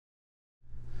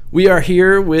We are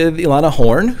here with Ilana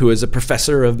Horn, who is a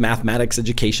professor of mathematics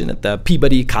education at the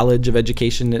Peabody College of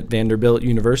Education at Vanderbilt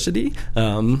University,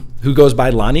 who goes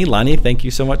by Lani. Lani, thank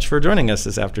you so much for joining us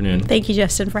this afternoon. Thank you,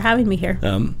 Justin, for having me here.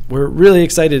 We're really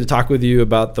excited to talk with you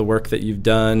about the work that you've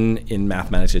done in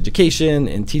mathematics education,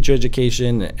 in teacher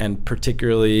education, and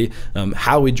particularly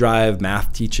how we drive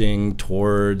math teaching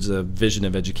towards a vision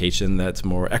of education that's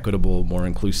more equitable, more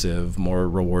inclusive, more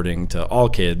rewarding to all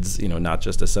kids, not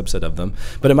just a subset of them.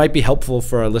 But it might be helpful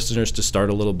for our listeners to start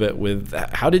a little bit with,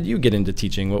 how did you get into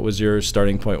teaching? What was your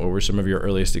starting point? What were some of your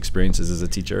earliest experiences as a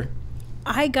teacher?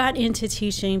 I got into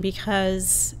teaching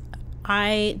because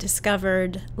I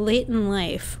discovered late in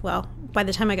life, well, by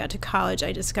the time I got to college,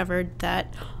 I discovered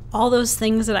that all those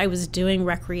things that I was doing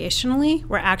recreationally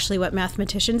were actually what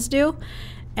mathematicians do.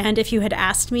 And if you had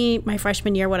asked me my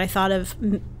freshman year what I thought of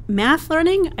math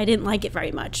learning, I didn't like it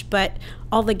very much. But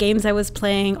all the games I was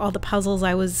playing, all the puzzles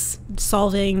I was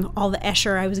solving, all the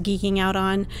Escher I was geeking out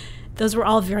on, those were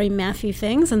all very mathy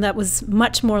things. And that was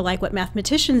much more like what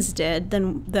mathematicians did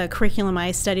than the curriculum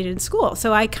I studied in school.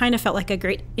 So I kind of felt like a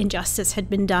great injustice had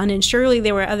been done. And surely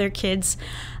there were other kids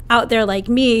out there like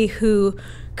me who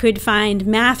could find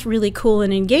math really cool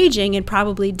and engaging, and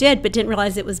probably did, but didn't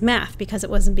realize it was math because it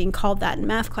wasn't being called that in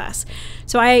math class.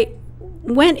 So I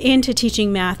went into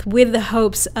teaching math with the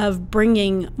hopes of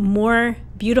bringing more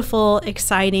beautiful,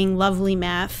 exciting, lovely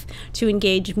math to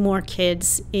engage more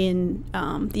kids in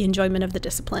the enjoyment of the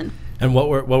discipline. And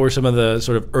what were some of the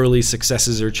sort of early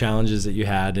successes or challenges that you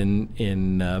had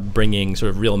in bringing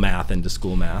sort of real math into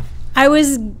school math? I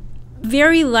was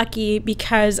very lucky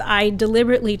because I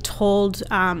deliberately told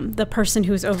the person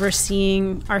who was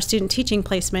overseeing our student teaching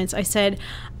placements, I said,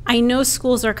 I know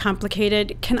schools are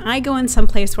complicated. Can I go in some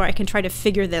place where I can try to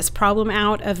figure this problem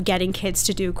out of getting kids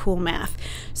to do cool math?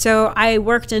 So I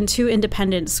worked in 2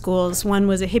 independent schools. One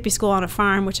was a hippie school on a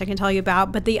farm, which I can tell you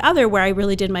about, but the other, where I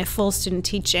really did my full student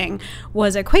teaching,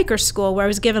 was a Quaker school where I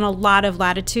was given a lot of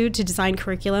latitude to design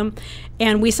curriculum.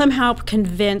 And we somehow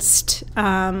convinced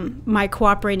my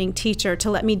cooperating teacher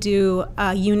to let me do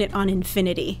a unit on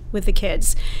infinity with the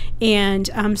kids.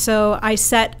 And so I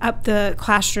set up the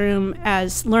classroom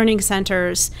as learning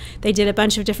centers. They did a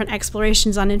bunch of different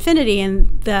explorations on infinity,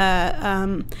 and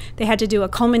they had to do a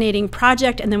culminating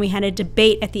project, and then we had a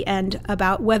debate at the end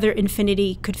about whether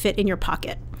infinity could fit in your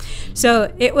pocket.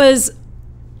 So it was,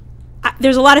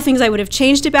 there's a lot of things I would have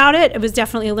changed about it. It was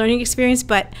definitely a learning experience,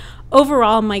 but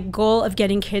overall, my goal of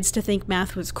getting kids to think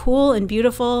math was cool and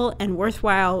beautiful and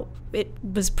worthwhile, it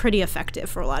was pretty effective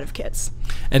for a lot of kids.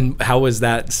 And how was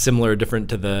that similar or different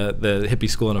to the hippie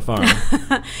school on a farm?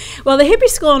 Well, the hippie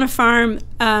school on a farm,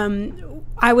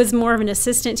 I was more of an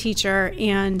assistant teacher,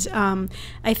 and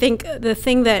I think the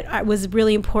thing that was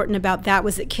really important about that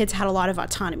was that kids had a lot of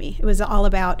autonomy. It was all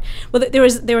about, well, there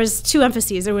was 2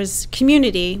 emphases. There was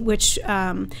community, which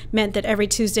meant that every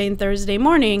Tuesday and Thursday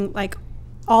morning, like,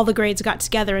 all the grades got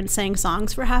together and sang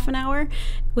songs for half an hour,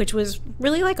 which was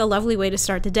really like a lovely way to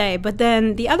start the day. But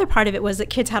then the other part of it was that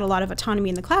kids had a lot of autonomy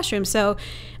in the classroom. So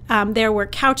there were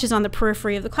couches on the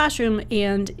periphery of the classroom,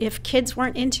 and if kids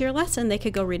weren't into your lesson, they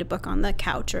could go read a book on the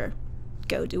couch or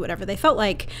go do whatever they felt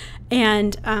like.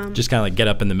 And just kind of like get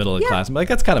up in the middle of class and be like,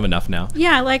 that's kind of enough now.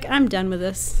 Yeah, like, I'm done with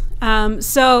this.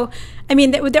 So, I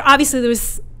mean, obviously there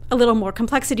was a little more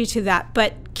complexity to that,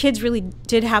 but kids really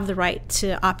did have the right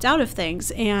to opt out of things.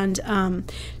 And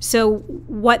so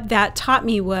what that taught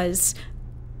me was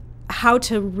how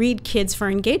to read kids for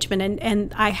engagement.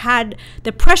 And I had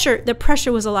the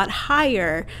pressure was a lot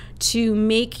higher to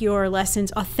make your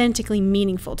lessons authentically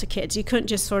meaningful to kids. You couldn't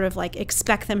just sort of like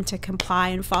expect them to comply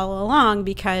and follow along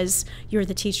because you're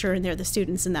the teacher and they're the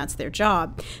students and that's their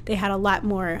job. They had a lot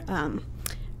more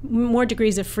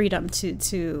degrees of freedom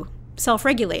to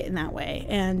self-regulate in that way,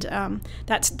 and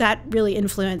that really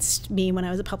influenced me when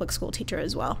I was a public school teacher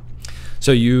as well.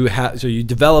 So you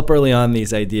develop early on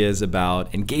these ideas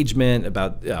about engagement,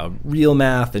 about real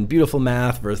math and beautiful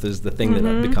math versus the thing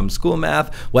that becomes school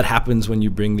math. What happens when you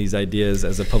bring these ideas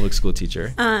as a public school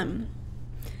teacher?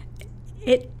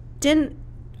 It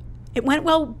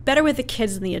went better with the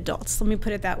kids than the adults. Let me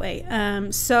put it that way.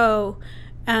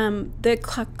 The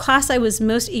class I was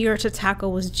most eager to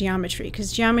tackle was geometry,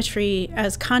 because geometry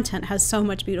as content has so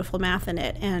much beautiful math in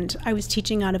it. And I was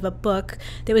teaching out of a book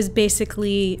that was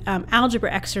basically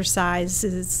algebra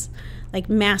exercises like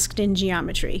masked in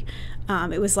geometry.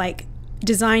 It was like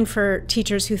designed for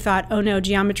teachers who thought, oh no,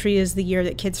 geometry is the year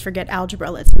that kids forget algebra.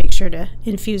 Let's make sure to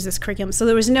infuse this curriculum. So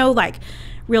there was no like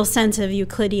real sense of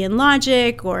Euclidean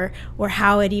logic or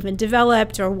how it even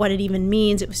developed or what it even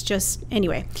means. It was just,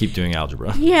 anyway. Keep doing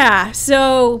algebra. Yeah.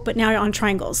 So, but now you're on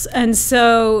triangles. And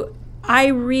so I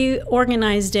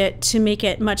reorganized it to make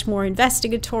it much more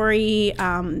investigatory,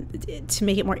 to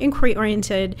make it more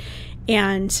inquiry-oriented.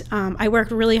 And I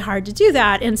worked really hard to do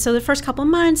that. And so the first couple of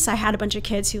months, I had a bunch of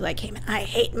kids who like came in, I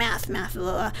hate math, blah, blah,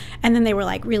 blah. And then they were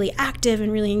like really active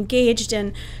and really engaged.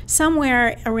 And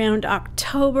somewhere around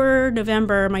October,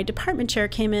 November, my department chair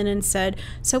came in and said,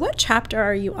 so what chapter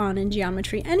are you on in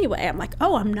geometry anyway? I'm like,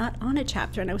 oh, I'm not on a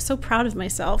chapter. And I was so proud of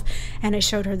myself. And I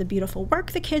showed her the beautiful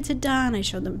work the kids had done. I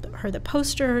showed her the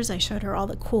posters. I showed her all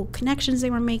the cool connections they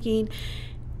were making.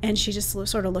 And she just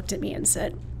sort of looked at me and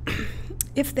said,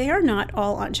 if they are not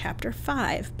all on chapter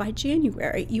 5 by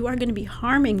January, you are going to be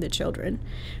harming the children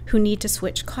who need to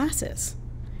switch classes.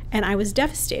 And I was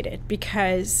devastated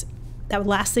because the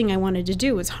last thing I wanted to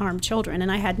do was harm children.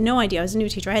 And I had no idea. I was a new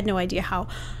teacher. I had no idea how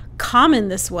common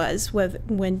this was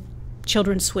when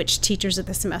children switched teachers at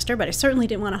the semester, but I certainly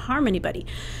didn't want to harm anybody.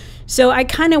 So I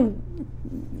kind of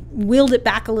wheeled it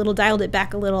back a little, dialed it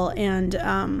back a little,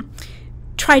 and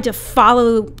tried to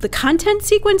follow the content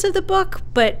sequence of the book,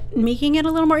 but making it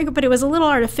a little more equal. But it was a little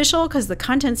artificial because the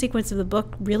content sequence of the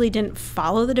book really didn't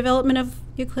follow the development of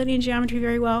Euclidean geometry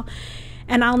very well.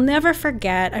 And I'll never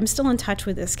forget, I'm still in touch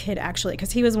with this kid actually,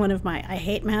 because he was one of my I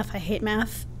hate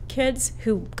math kids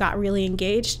who got really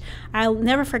engaged. I'll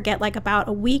never forget, like about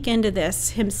a week into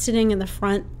this, him sitting in the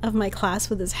front of my class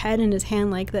with his head in his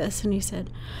hand like this, and he said,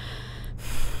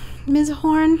 Ms.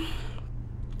 Horn,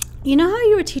 you know how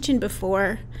you were teaching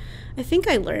before? I think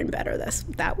I learned better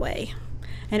that way.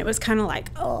 And it was kind of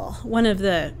like, oh, one of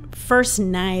the first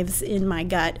knives in my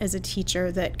gut as a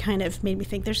teacher that kind of made me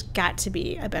think there's got to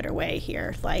be a better way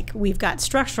here. Like, we've got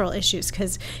structural issues,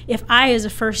 because if I, as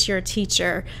a first-year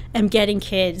teacher, am getting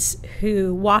kids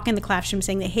who walk in the classroom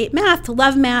saying they hate math to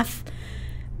love math,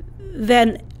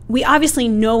 then we obviously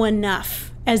know enough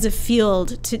as a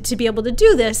field to be able to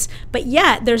do this, but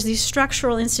yet there's these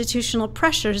structural institutional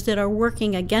pressures that are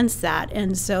working against that.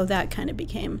 And so that kind of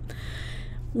became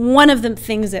one of the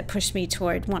things that pushed me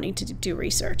toward wanting to do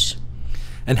research.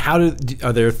 And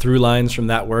are there through lines from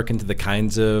that work into the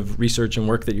kinds of research and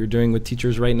work that you're doing with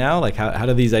teachers right now? Like how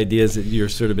do these ideas that you're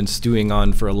sort of been stewing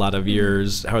on for a lot of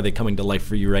years, how are they coming to life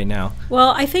for you right now?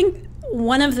 Well, I think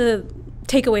one of the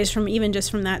takeaways from even just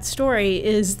from that story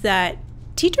is that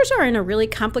teachers are in a really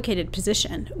complicated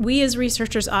position. We as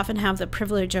researchers often have the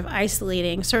privilege of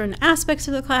isolating certain aspects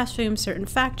of the classroom, certain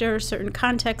factors, certain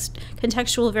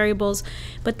contextual variables,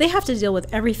 but they have to deal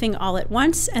with everything all at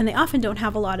once, and they often don't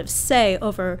have a lot of say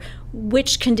over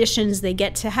which conditions they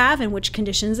get to have and which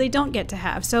conditions they don't get to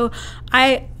have. So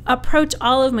I approach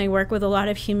all of my work with a lot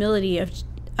of humility of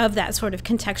that sort of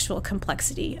contextual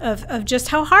complexity of just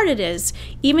how hard it is,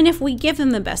 even if we give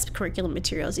them the best curriculum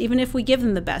materials, even if we give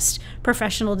them the best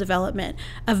professional development,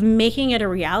 of making it a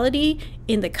reality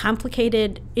in the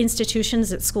complicated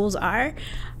institutions that schools are.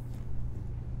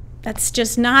 That's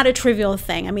just not a trivial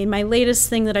thing. I mean, my latest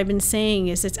thing that I've been saying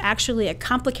is it's actually a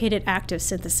complicated act of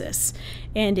synthesis.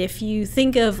 And if you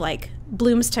think of like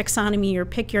Bloom's taxonomy or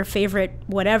pick your favorite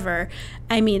whatever,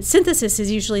 I mean, synthesis is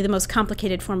usually the most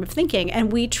complicated form of thinking.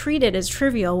 And we treat it as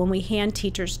trivial when we hand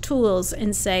teachers tools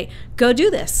and say, go do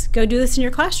this in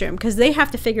your classroom, because they have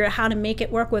to figure out how to make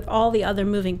it work with all the other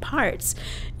moving parts.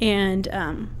 And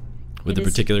with the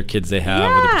particular kids they have,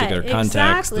 with the particular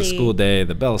context, the school day,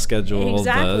 the bell schedule,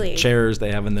 the chairs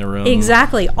they have in their room.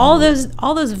 Exactly. All those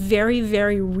very,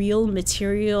 very real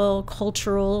material,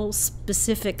 cultural,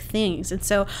 specific things. And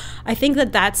so I think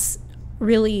that that's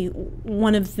really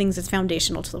one of the things that's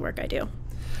foundational to the work I do.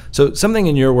 So something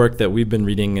in your work that we've been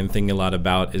reading and thinking a lot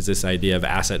about is this idea of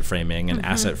asset framing. And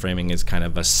asset framing is kind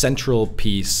of a central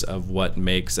piece of what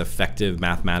makes effective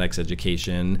mathematics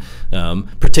education,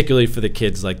 particularly for the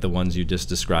kids like the ones you just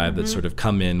described that sort of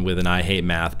come in with an I hate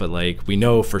math, but like we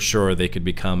know for sure they could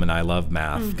become an I love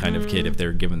math kind of kid if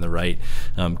they're given the right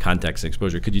context and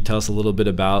exposure. Could you tell us a little bit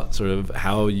about sort of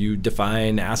how you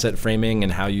define asset framing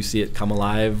and how you see it come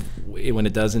alive when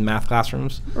it does in math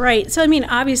classrooms? Right. So, I mean,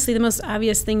 obviously the most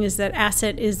obvious thing is that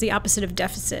asset is the opposite of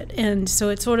deficit. And so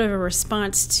it's sort of a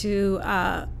response to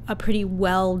a pretty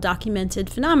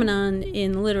well-documented phenomenon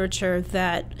in literature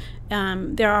that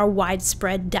there are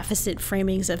widespread deficit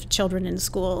framings of children in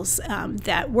schools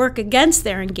that work against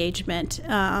their engagement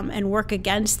and work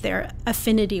against their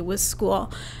affinity with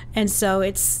school. And so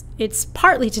it's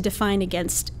partly to define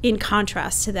against, in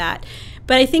contrast to that.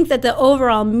 But I think that the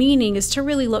overall meaning is to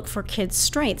really look for kids'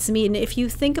 strengths. I mean, if you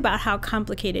think about how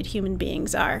complicated human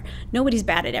beings are, nobody's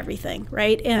bad at everything,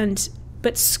 right?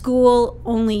 But school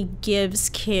only gives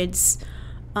kids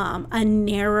a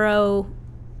narrow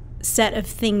set of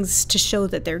things to show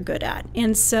that they're good at.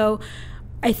 And so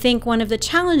I think one of the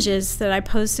challenges that I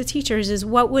pose to teachers is,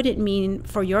 what would it mean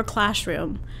for your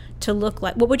classroom to look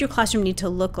like? What would your classroom need to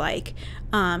look like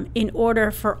in order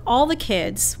for all the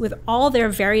kids with all their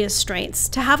various strengths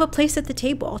to have a place at the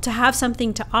table, to have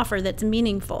something to offer that's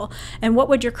meaningful? And what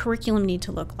would your curriculum need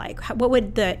to look like? What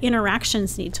would the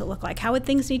interactions need to look like? How would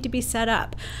things need to be set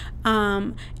up?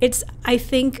 It's, I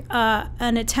think,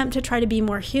 an attempt to try to be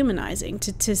more humanizing,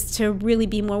 to really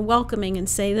be more welcoming and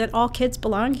say that all kids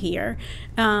belong here,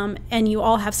 and you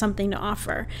all have something to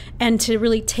offer, and to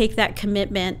really take that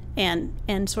commitment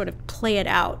and sort of play it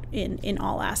out in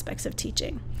all aspects of teaching.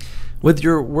 With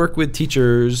your work with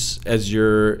teachers, as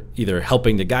you're either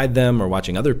helping to guide them or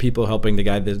watching other people helping to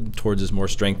guide them towards this more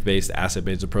strength-based,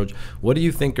 asset-based approach, what do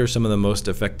you think are some of the most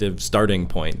effective starting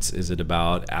points? Is it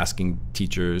about asking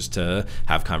teachers to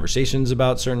have conversations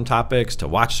about certain topics, to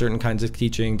watch certain kinds of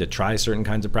teaching, to try certain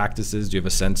kinds of practices? Do you have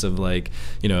a sense of, like,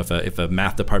 you know, if a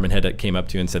math department head came up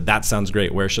to you and said, that sounds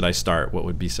great, where should I start? What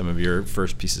would be some of your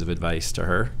first pieces of advice to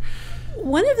her?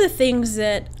 One of the things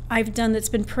that I've done that's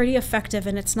been pretty effective,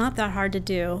 and it's not that hard to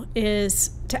do,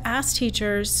 is to ask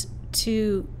teachers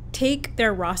to take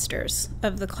their rosters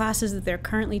of the classes that they're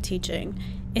currently teaching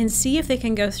and see if they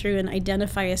can go through and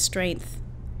identify a strength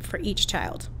for each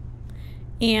child.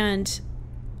 And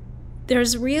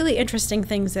there's really interesting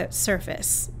things that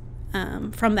surface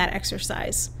from that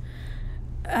exercise.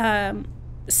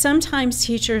 Sometimes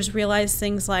teachers realize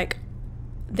things like,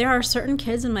 there are certain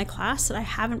kids in my class that I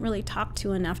haven't really talked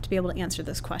to enough to be able to answer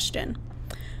this question.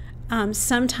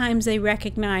 Sometimes they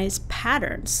recognize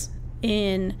patterns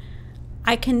in,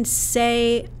 I can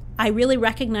say, I really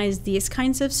recognize these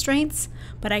kinds of strengths,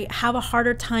 but I have a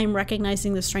harder time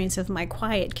recognizing the strengths of my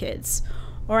quiet kids.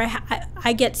 Or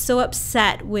I get so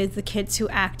upset with the kids who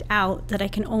act out that I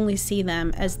can only see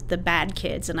them as the bad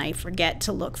kids, and I forget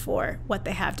to look for what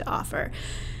they have to offer.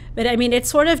 But I mean, it's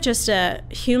sort of just a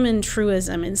human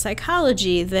truism in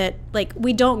psychology that, like,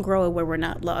 we don't grow where we're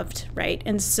not loved, right?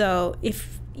 And so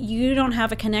if you don't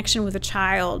have a connection with a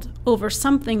child over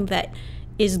something that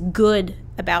is good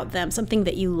about them, something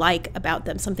that you like about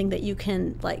them, something that you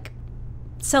can, like,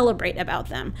 celebrate about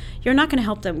them, you're not going to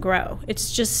help them grow.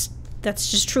 It's just, that's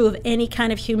just true of any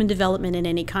kind of human development in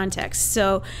any context.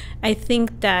 So I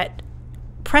think that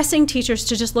pressing teachers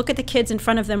to just look at the kids in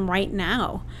front of them right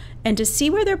now and to see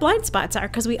where their blind spots are,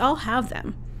 because we all have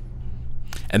them.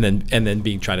 And then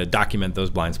trying to document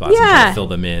those blind spots and try to fill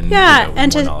them in. Yeah, you know,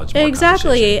 and more knowledge, more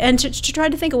exactly, and to try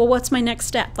to think of, well, what's my next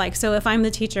step? Like, so if I'm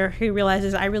the teacher who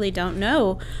realizes I really don't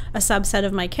know a subset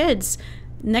of my kids,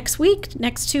 next week,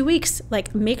 next 2 weeks,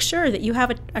 like, make sure that you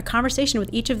have a conversation with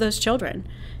each of those children,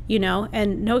 you know,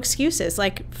 and no excuses.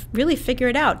 Like, really figure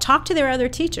it out. Talk to their other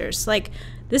teachers. Like,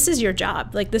 this is your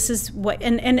job. Like, this is what,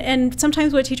 and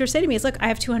sometimes what teachers say to me is, look, I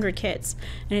have 200 kids.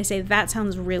 And I say, that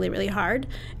sounds really, really hard.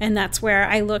 And that's where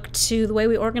I look to the way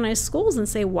we organize schools and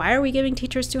say, why are we giving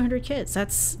teachers 200 kids?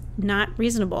 That's not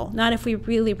reasonable. Not if we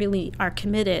really, really are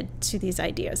committed to these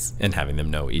ideas. And having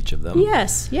them know each of them.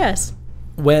 Yes, yes.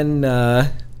 When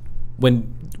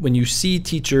you see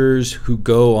teachers who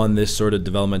go on this sort of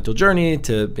developmental journey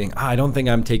to being, I don't think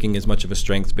I'm taking as much of a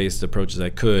strengths-based approach as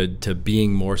I could, to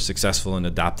being more successful in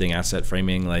adopting asset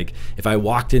framing, like, if I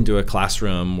walked into a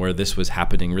classroom where this was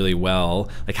happening really well,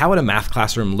 like, how would a math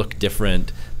classroom look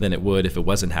different than it would if it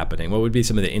wasn't happening? What would be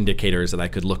some of the indicators that I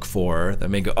could look for that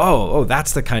may go, oh,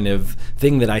 that's the kind of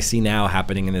thing that I see now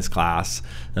happening in this class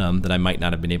that I might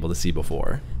not have been able to see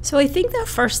before? So I think the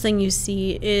first thing you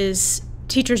see is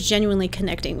teachers genuinely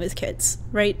connecting with kids,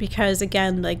 right? Because,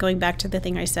 again, like, going back to the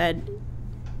thing I said,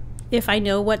 if I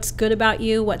know what's good about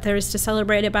you, what there is to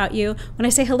celebrate about you, when I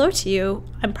say hello to you,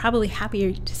 I'm probably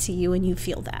happier to see you and you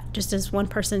feel that, just as one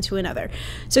person to another.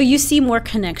 So you see more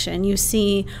connection, you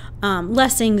see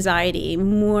less anxiety,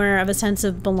 more of a sense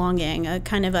of belonging, a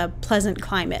kind of a pleasant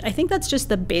climate. I think that's just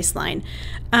the baseline.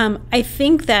 I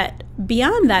think that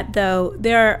beyond that, though,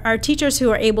 there are teachers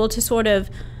who are able to sort of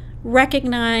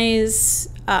recognize,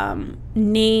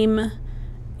 name,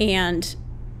 and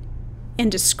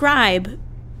describe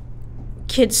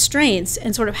kids' strengths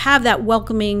and sort of have that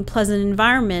welcoming, pleasant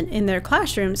environment in their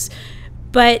classrooms.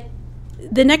 But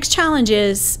the next challenge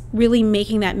is really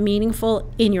making that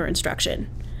meaningful in your instruction.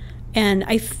 And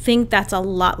I think that's a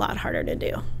lot harder to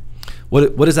do.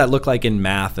 What does that look like in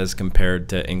math as compared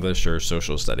to English or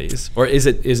social studies? Or is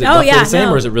it roughly the same,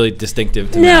 or is it really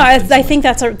distinctive to math? No, I think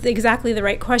that's exactly the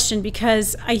right question,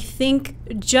 because I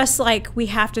think just like we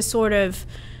have to sort of,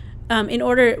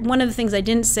 one of the things I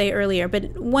didn't say earlier,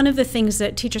 but one of the things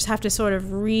that teachers have to sort of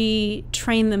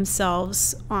retrain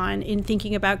themselves on in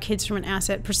thinking about kids from an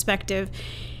asset perspective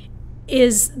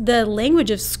is the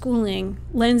language of schooling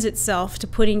lends itself to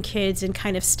putting kids in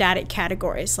kind of static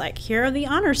categories. Like, here are the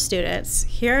honor students,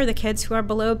 here are the kids who are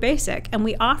below basic, and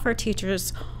we offer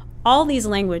teachers all this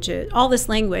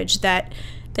language that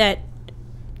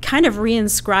kind of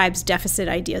reinscribes deficit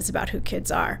ideas about who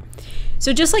kids are.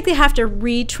 So just like they have to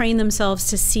retrain themselves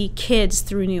to see kids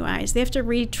through new eyes, they have to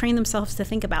retrain themselves to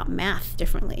think about math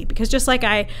differently. Because just like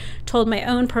I told my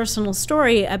own personal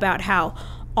story about how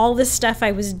all this stuff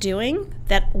I was doing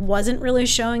that wasn't really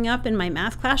showing up in my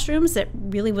math classrooms, that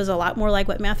really was a lot more like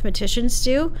what mathematicians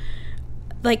do,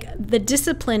 like the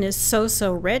discipline is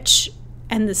so rich,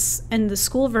 and the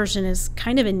school version is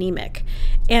kind of anemic.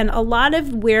 And a lot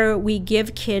of where we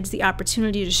give kids the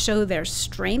opportunity to show their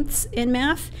strengths in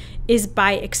math is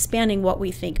by expanding what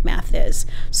we think math is.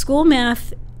 School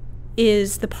math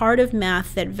is the part of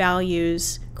math that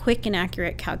values quick and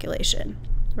accurate calculation,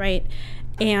 right?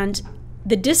 And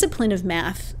the discipline of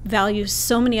math values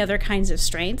so many other kinds of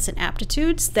strengths and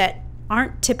aptitudes that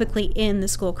aren't typically in the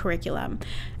school curriculum.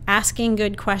 Asking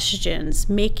good questions,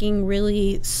 making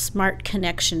really smart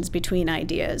connections between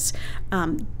ideas,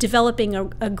 developing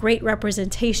a great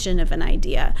representation of an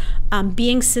idea,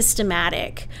 being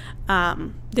systematic.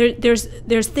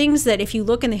 There's things that if you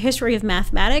look in the history of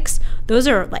mathematics, those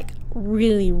are like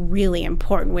really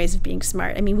important ways of being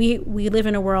smart. I mean, we live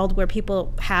in a world where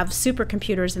people have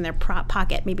supercomputers in their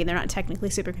pocket. Maybe they're not technically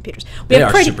supercomputers. They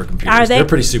are supercomputers. Are they? They're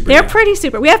pretty super. They're pretty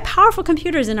super. We have powerful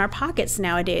computers in our pockets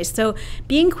nowadays. So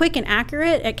being quick and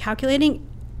accurate at calculating,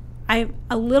 I'm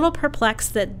a little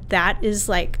perplexed that is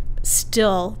like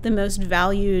still the most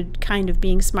valued kind of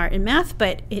being smart in math,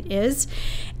 but it is.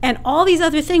 And all these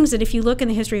other things that if you look in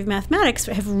the history of mathematics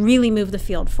have really moved the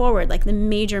field forward, like the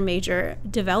major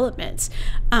developments,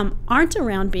 aren't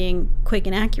around being quick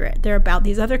and accurate. They're about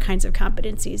these other kinds of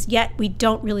competencies, yet we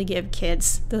don't really give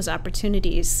kids those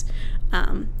opportunities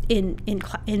in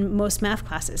most math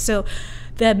classes. So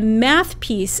the math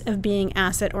piece of being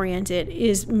asset oriented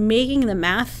is making the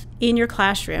math in your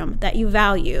classroom that you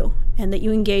value and that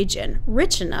you engage in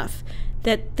rich enough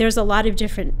that there's a lot of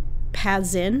different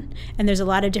paths in, and there's a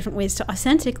lot of different ways to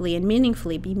authentically and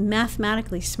meaningfully be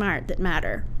mathematically smart that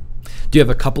matter. Do you have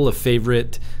a couple of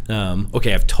favorite,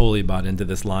 okay, I've totally bought into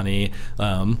this, Lonnie.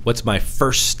 What's my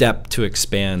first step to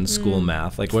expand school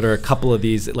math? Like, what are a couple of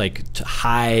these, like,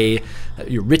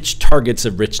 your rich targets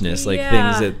of richness, like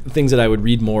things that I would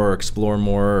read more or explore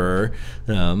more? Or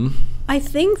I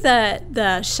think that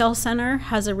the Shell Center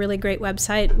has a really great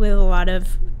website with a lot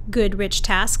of good rich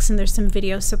tasks, and there's some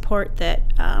video support that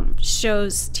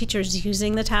shows teachers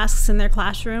using the tasks in their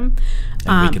classroom.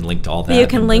 And we can link to all that. You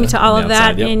can link to all of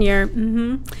that yep. in your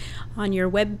on your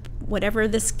web, whatever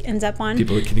this ends up on.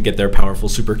 People can get their powerful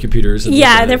supercomputers.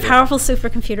 And their powerful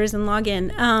supercomputers and log in.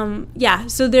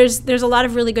 So there's a lot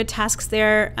of really good tasks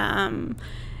there.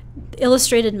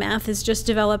 Illustrated Math has just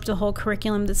developed a whole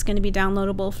curriculum that's going to be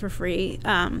downloadable for free.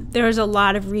 There's a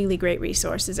lot of really great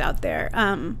resources out there.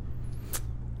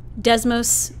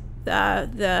 Desmos,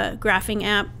 the graphing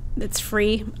app that's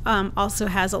free, also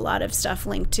has a lot of stuff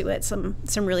linked to it, some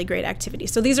really great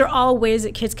activities. So these are all ways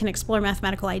that kids can explore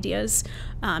mathematical ideas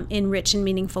in rich and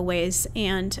meaningful ways,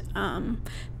 and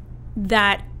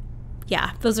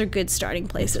those are good starting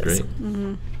places. That's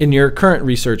great. In your current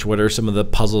research, what are some of the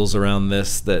puzzles around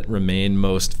this that remain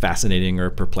most fascinating or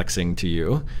perplexing to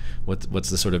you? What's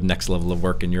the sort of next level of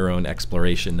work in your own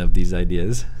exploration of these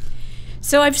ideas?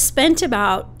 So I've spent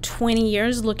about 20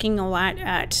 years looking a lot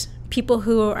at people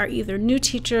who are either new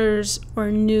teachers or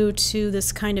new to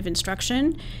this kind of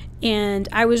instruction. And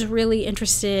I was really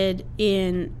interested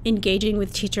in engaging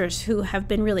with teachers who have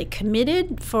been really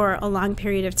committed for a long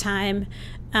period of time.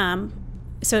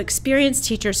 So experienced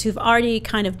teachers who've already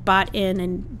kind of bought in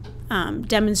and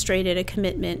demonstrated a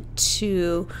commitment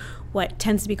to what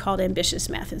tends to be called ambitious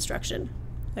math instruction,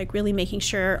 like really making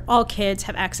sure all kids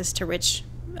have access to rich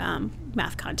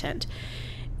math content.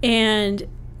 And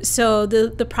so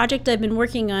the project I've been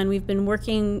working on, we've been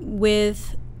working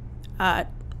with,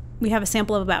 we have a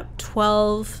sample of about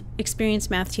 12 experienced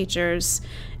math teachers,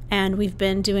 and we've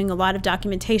been doing a lot of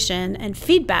documentation and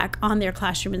feedback on their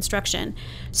classroom instruction.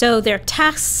 So their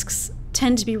tasks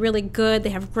tend to be really good. They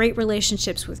have great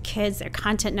relationships with kids. Their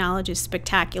content knowledge is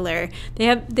spectacular. They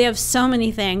have so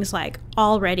many things like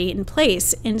already in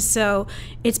place. And so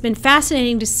it's been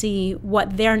fascinating to see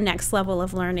what their next level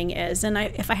of learning is. And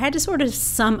if I had to sort of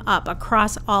sum up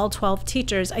across all 12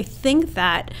 teachers, I think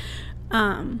that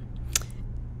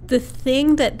the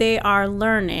thing that they are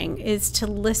learning is to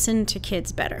listen to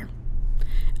kids better.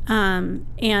 And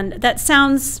that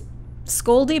sounds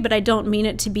scoldy, but I don't mean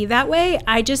it to be that way.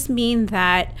 I just mean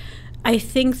that I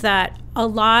think that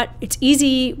it's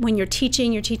easy when you're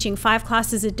teaching 5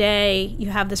 classes a day, you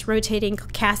have this rotating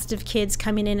cast of kids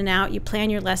coming in and out, you plan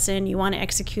your lesson, you want to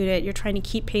execute it, you're trying to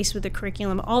keep pace with the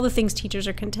curriculum, all the things teachers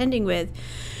are contending with,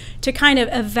 to kind of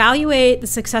evaluate the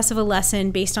success of a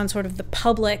lesson based on sort of the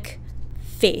public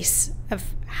face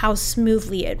of how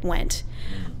smoothly it went.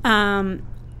 And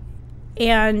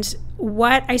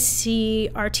what I see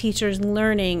our teachers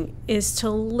learning is to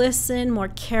listen more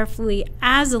carefully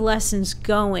as the lesson's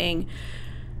going,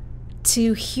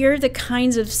 to hear the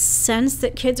kinds of sense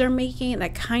that kids are making, the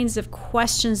kinds of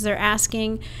questions they're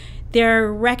asking.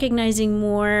 They're recognizing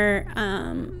more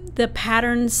the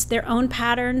patterns, their own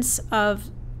patterns of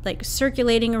like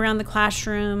circulating around the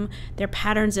classroom, their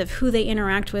patterns of who they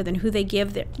interact with and who they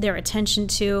give their attention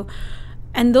to.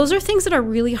 And those are things that are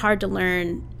really hard to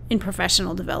learn in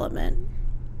professional development,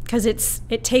 because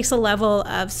it takes a level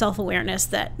of self-awareness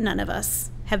that none of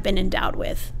us have been endowed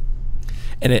with.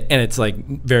 And it's like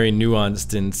very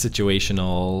nuanced and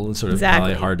situational, sort of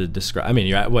probably hard to describe. I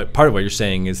mean, part of what you're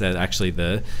saying is that actually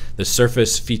the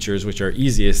surface features, which are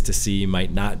easiest to see,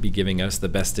 might not be giving us the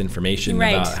best information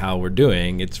about how we're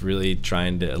doing. It's really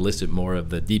trying to elicit more of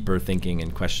the deeper thinking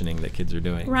and questioning that kids are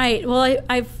doing. Right. Well,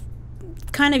 I've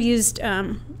kind of used,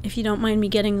 if you don't mind me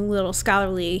getting a little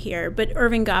scholarly here, but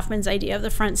Irving Goffman's idea of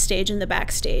the front stage and the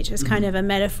back stage is kind of a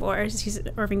metaphor.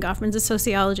 Irving Goffman's a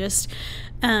sociologist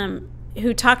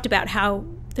who talked about how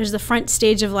there's the front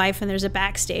stage of life and there's a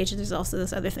back stage, and there's also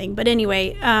this other thing. But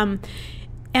anyway, and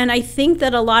I think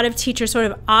that a lot of teachers sort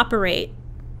of operate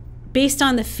based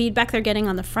on the feedback they're getting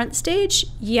on the front stage,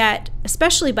 yet,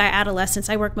 especially by adolescents,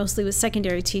 I work mostly with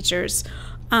secondary teachers,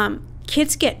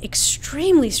 kids get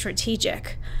extremely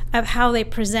strategic of how they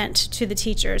present to the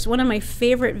teachers. One of my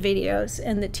favorite videos,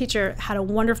 and the teacher had a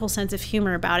wonderful sense of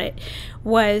humor about it,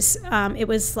 was it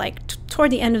was like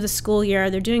toward the end of the school year,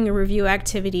 they're doing a review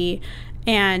activity,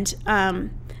 and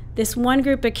this one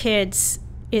group of kids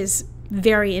is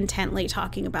very intently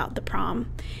talking about the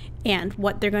prom and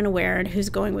what they're going to wear and who's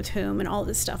going with whom and all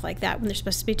this stuff like that when they're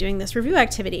supposed to be doing this review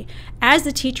activity. As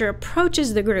the teacher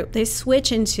approaches the group, they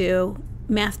switch into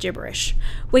math gibberish.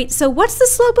 Wait, so what's the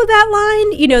slope of that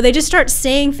line? You know, they just start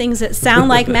saying things that sound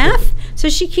like math. So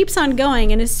she keeps on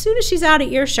going, and as soon as she's out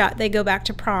of earshot, they go back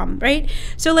to prom, right?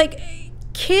 So like,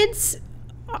 kids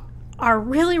are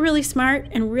really, really smart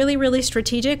and really, really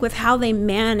strategic with how they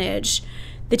manage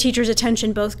the teacher's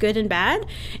attention, both good and bad.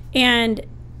 And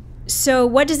so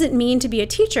what does it mean to be a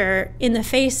teacher in the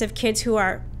face of kids who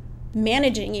are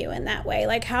managing you in that way?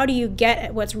 Like, how do you get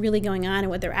at what's really going on and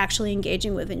what they're actually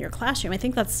engaging with in your classroom? I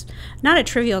think that's not a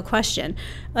trivial question.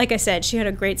 Like I said, she had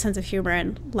a great sense of humor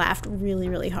and laughed really,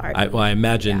 really hard. I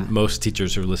imagine most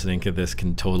teachers who are listening to this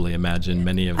can totally imagine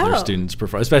many of their students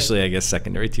perform, especially, I guess,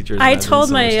 secondary teachers. I told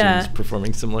my students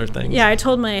performing similar things. Yeah, I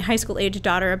told my high school age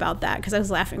daughter about that because I was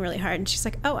laughing really hard, and she's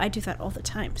like, "Oh, I do that all the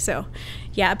time." So,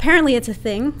 yeah, apparently it's a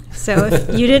thing. So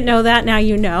if you didn't know that, now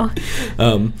you know.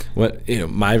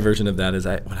 My version of that is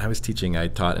when I was teaching, I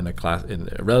taught in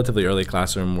a relatively early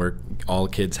classroom where all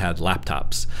kids had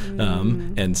laptops,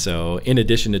 and so in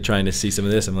addition to trying to see some of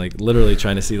this, I'm like literally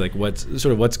trying to see like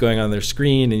what's going on their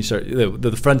screen, and you start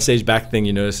the front stage back thing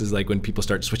you notice is like when people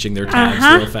start switching their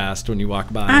tabs real fast when you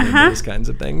walk by, and those kinds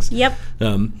of things. Yep.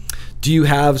 Do you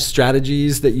have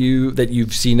strategies that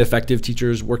you've seen effective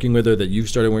teachers working with, or that you've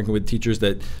started working with teachers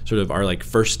that sort of are like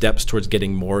first steps towards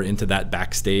getting more into that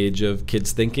backstage of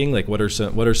kids thinking? Like what are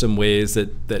some ways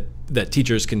that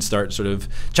teachers can start sort of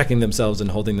checking themselves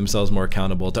and holding themselves more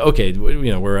accountable to, okay,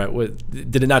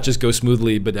 did it not just go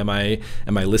smoothly, but am I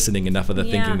listening enough of the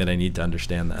thinking that I need to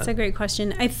understand that? That's a great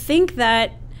question. I think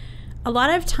that a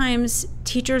lot of times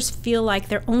teachers feel like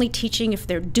they're only teaching if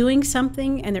they're doing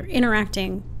something and they're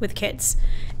interacting with kids.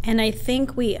 And I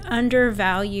think we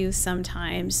undervalue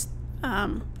sometimes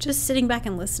just sitting back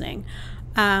and listening.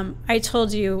 I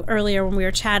told you earlier when we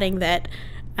were chatting that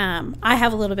I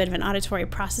have a little bit of an auditory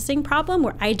processing problem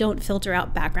where I don't filter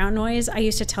out background noise. I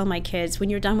used to tell my kids, when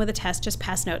you're done with a test, just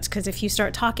pass notes, because if you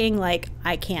start talking, like,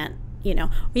 I can't.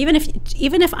 Even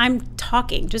if I'm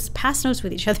talking, just pass notes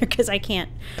with each other, because I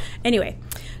can't. Anyway,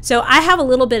 so I have a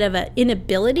little bit of an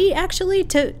inability actually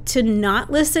to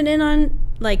not listen in on,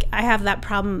 like, I have that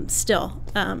problem still,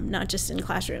 not just in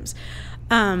classrooms.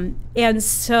 And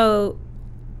so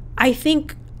I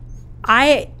think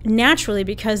I naturally,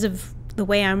 because of the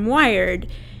way I'm wired,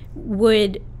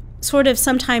 would sort of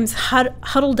sometimes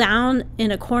huddle down in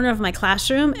a corner of my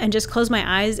classroom and just close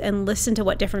my eyes and listen to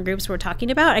what different groups were talking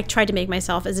about. I tried to make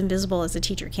myself as invisible as a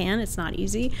teacher can. It's not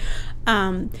easy.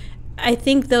 I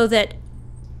think, though, that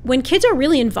when kids are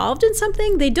really involved in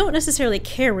something, they don't necessarily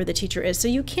care where the teacher is. So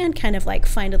you can kind of like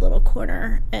find a little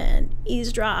corner and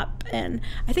eavesdrop. And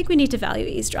I think we need to value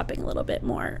eavesdropping a little bit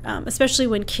more, especially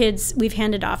when we've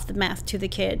handed off the math to the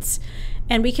kids.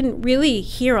 And we can really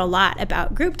hear a lot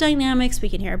about group dynamics. We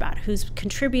can hear about who's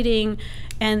contributing.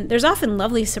 And there's often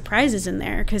lovely surprises in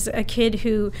there, because a kid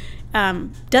who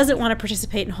doesn't want to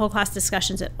participate in whole class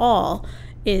discussions at all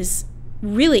is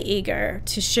really eager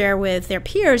to share with their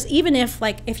peers, even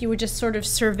if you were just sort of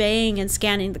surveying and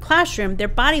scanning the classroom, their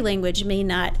body language may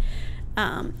not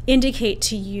indicate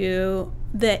to you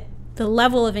the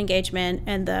level of engagement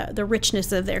and the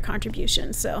richness of their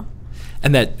contribution. So.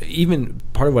 And that even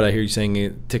part of what I hear you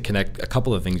saying, to connect a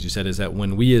couple of things you said, is that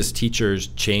when we as teachers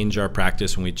change our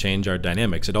practice, when we change our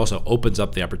dynamics, it also opens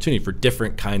up the opportunity for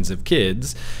different kinds of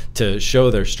kids to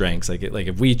show their strengths. Like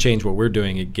if we change what we're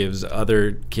doing, it gives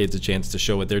other kids a chance to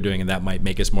show what they're doing, and that might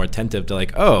make us more attentive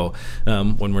to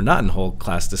when we're not in whole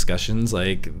class discussions,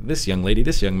 like this young lady,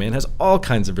 this young man has all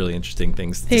kinds of really interesting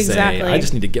things to say. I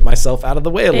just need to get myself out of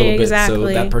the way a little bit so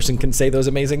that person can say those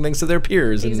amazing things to their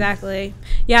peers. Exactly.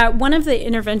 Yeah, one of the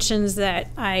interventions that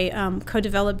I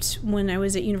co-developed when I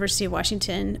was at University of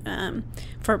Washington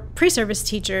for pre-service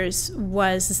teachers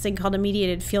was this thing called a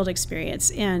mediated field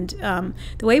experience. And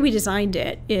the way we designed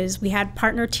it is we had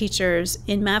partner teachers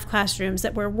in math classrooms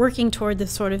that were working toward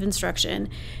this sort of instruction.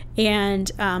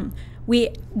 And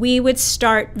we would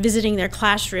start visiting their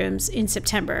classrooms in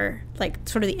September, like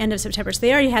sort of the end of September. So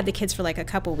they already had the kids for like a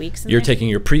couple weeks. You're taking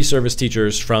your pre-service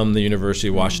teachers from the University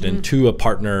of Washington to a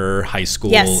partner high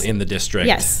school in the district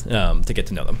to get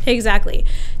to know them. Exactly.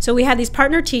 So we had these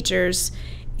partner teachers,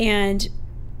 and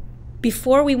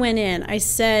before we went in, I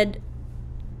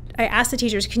asked the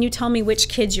teachers, can you tell me which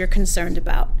kids you're concerned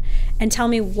about? And tell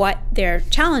me what their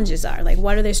challenges are, like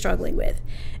what are they struggling with?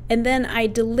 And then I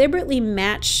deliberately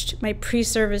matched my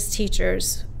pre-service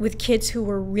teachers with kids who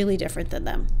were really different than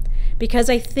them. Because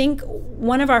I think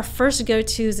one of our first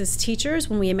go-tos as teachers,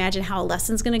 when we imagine how a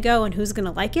lesson's going to go and who's going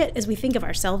to like it, is we think of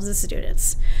ourselves as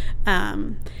students.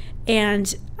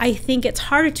 And I think it's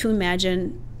harder to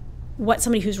imagine what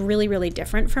somebody who's really, really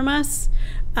different from us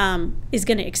is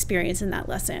going to experience in that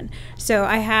lesson. So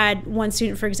I had one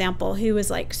student, for example, who was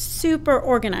like super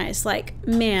organized. Like,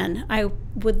 man, I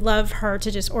would love her to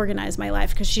just organize my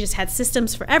life, because she just had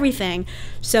systems for everything.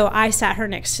 So I sat her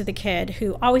next to the kid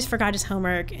who always forgot his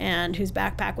homework and whose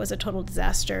backpack was a total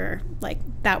disaster. Like,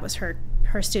 that was her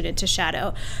student to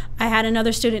shadow. I had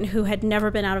another student who had never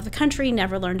been out of the country,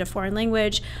 never learned a foreign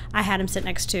language. I had him sit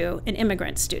next to an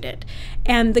immigrant student.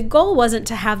 And the goal wasn't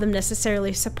to have them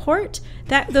necessarily support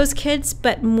those kids,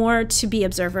 but more to be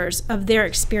observers of their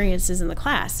experiences in the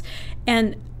class.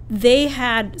 And they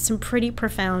had some pretty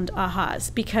profound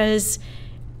ahas, because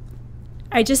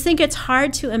I just think it's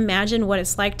hard to imagine what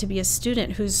it's like to be a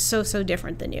student who's so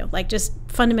different than you, like just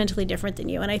fundamentally different than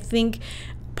you. And I think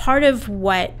part of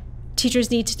what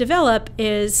teachers need to develop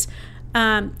is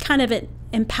kind of an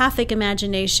empathic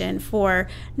imagination for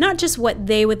not just what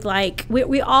they would like.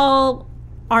 We all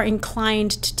are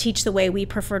inclined to teach the way we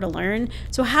prefer to learn.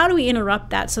 So how do we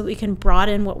interrupt that so that we can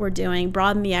broaden what we're doing,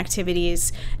 broaden the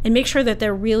activities, and make sure that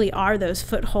there really are those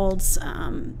footholds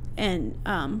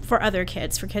for other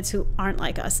kids, for kids who aren't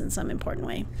like us in some important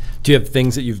way. Do you have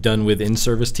things that you've done with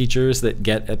in-service teachers that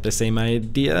get at the same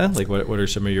idea? Like what are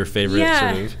some of your favorite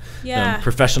sort of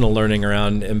professional learning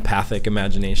around empathic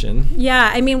imagination? Yeah,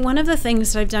 I mean, one of the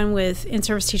things that I've done with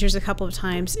in-service teachers a couple of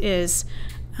times is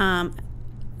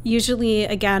usually,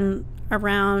 again,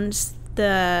 around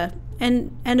the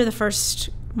end of the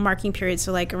first marking period,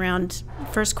 so like around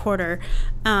first quarter,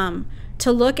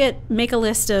 to make a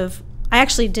list of, I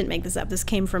actually didn't make this up, this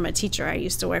came from a teacher I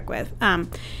used to work with.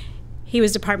 He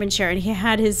was department chair, and he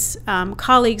had his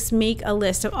colleagues make a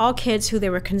list of all kids who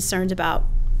they were concerned about,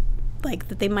 like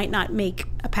that they might not make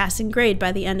a passing grade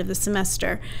by the end of the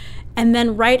semester. And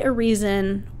then write a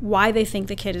reason why they think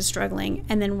the kid is struggling,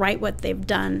 and then write what they've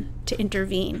done to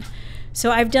intervene.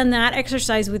 So I've done that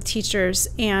exercise with teachers,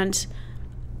 and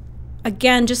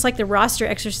again, just like the roster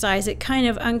exercise, it kind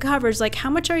of uncovers like how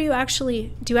much do you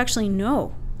actually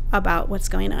know about what's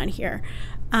going on here.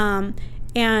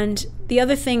 And the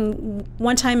other thing,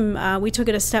 one time we took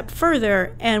it a step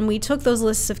further, and we took those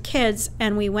lists of kids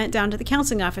and we went down to the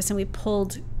counseling office and we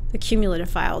pulled the cumulative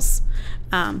files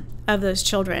of those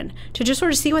children to just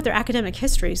sort of see what their academic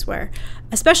histories were,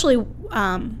 especially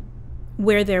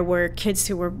where there were kids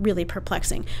who were really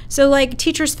perplexing. So like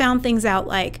teachers found things out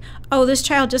like, oh, this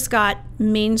child just got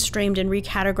mainstreamed and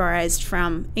recategorized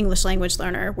from English language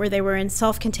learner, where they were in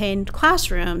self-contained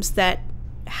classrooms that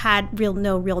had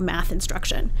no real math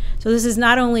instruction. So this is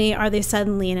not only are they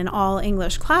suddenly in an all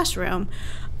English classroom,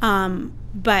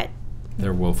 but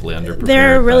they're woefully underprepared.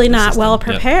 They're really not well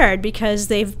prepared because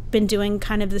they've been doing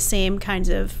kind of the same kinds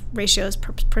of ratios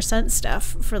percent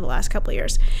stuff for the last couple of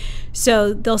years.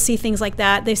 So they'll see things like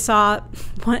that. They saw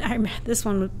this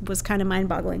one was kind of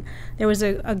mind-boggling. There was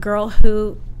a girl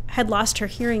who had lost her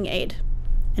hearing aid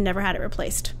and never had it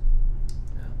replaced.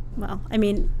 Well, I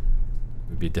mean,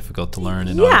 it would be difficult to learn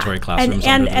in auditory classrooms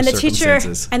and under the those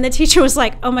circumstances. teacher and the teacher was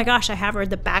like, oh my gosh, I have her at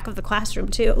the back of the classroom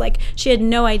too. Like, she had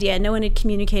no idea. No one had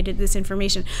communicated this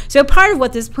information. So part of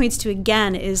what this points to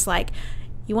again is like,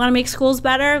 you want to make schools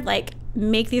better, like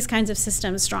make these kinds of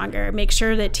systems stronger, make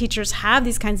sure that teachers have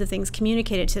these kinds of things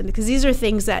communicated to them, because these are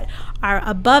things that are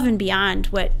above and beyond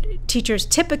what teachers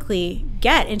typically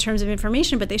get in terms of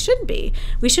information, but they shouldn't be.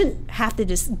 We shouldn't have to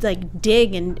just like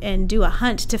dig and do a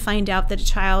hunt to find out that a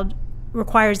child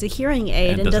requires a hearing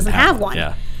aid and doesn't have one.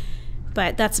 Yeah.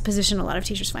 But that's a position a lot of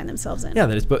teachers find themselves in.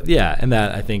 Yeah, and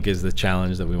that I think is the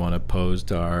challenge that we want to pose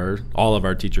to all of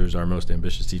our teachers, our most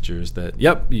ambitious teachers. That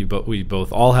we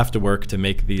both all have to work to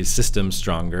make these systems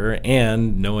stronger,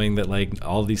 and knowing that like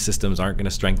all these systems aren't going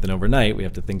to strengthen overnight, we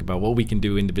have to think about what we can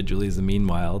do individually as a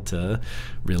meanwhile to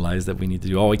realize that we need to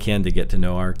do all we can to get to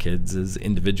know our kids as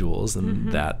individuals,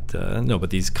 and but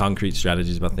these concrete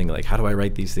strategies about things like, how do I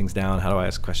write these things down? How do I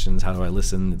ask questions? How do I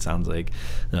listen? It sounds like,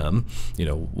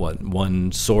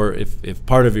 if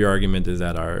part of your argument is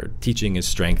that our teaching is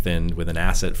strengthened with an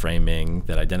asset framing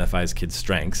that identifies kids'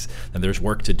 strengths, then there's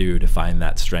work to do to find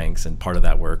that strengths, and part of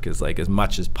that work is like as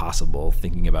much as possible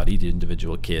thinking about each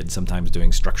individual kid, sometimes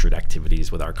doing structured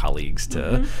activities with our colleagues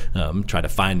to try to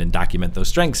find and document those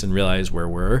strengths and realize where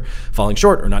we're falling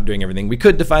short or not doing everything we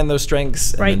could to find those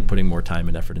strengths, and then putting more time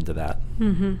and effort into that.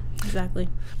 Exactly.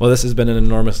 Well, this has been an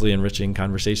enormously enriching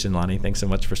conversation, Lonnie. Thanks so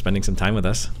much for spending some time with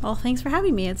us. Well, thanks for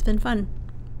having me. It's been fun.